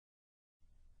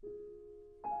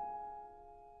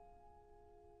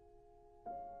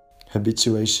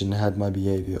Habituation had my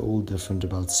behavior all different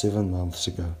about 7 months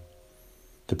ago.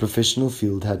 The professional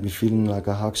field had me feeling like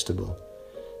a huxtable.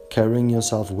 Carrying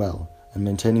yourself well and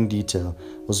maintaining detail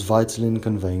was vital in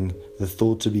conveying the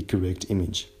thought-to-be correct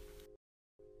image.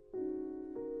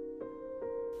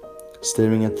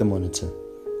 Staring at the monitor,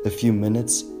 a few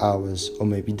minutes, hours, or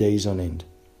maybe days on end.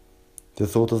 The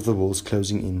thought of the walls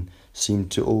closing in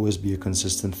seemed to always be a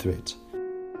consistent threat.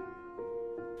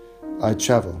 I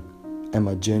travel, and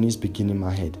my journeys begin in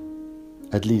my head.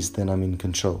 At least then I'm in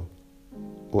control.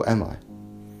 Or am I?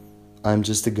 I'm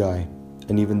just a guy,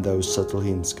 and even those subtle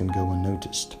hints can go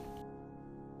unnoticed.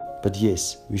 But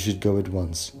yes, we should go at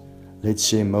once. Let's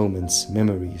share moments,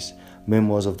 memories,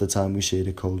 memoirs of the time we shared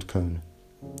a cold cone.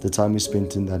 The time we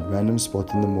spent in that random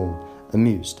spot in the mall,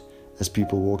 amused as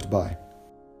people walked by.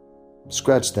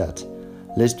 Scratch that.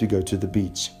 Lest we go to the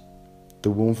beach. The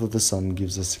warmth of the sun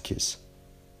gives us a kiss.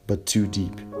 But too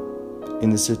deep. In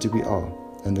the city we are,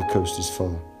 and the coast is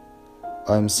far.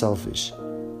 I am selfish,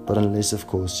 but unless of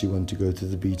course you want to go to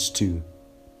the beach too.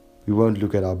 We won't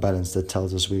look at our balance that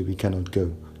tells us where we cannot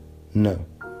go. No.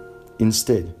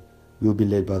 Instead, we'll be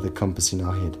led by the compass in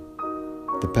our head,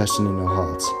 the passion in our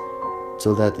hearts.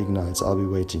 Till that ignites, I'll be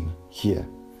waiting, here,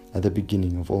 at the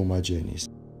beginning of all my journeys.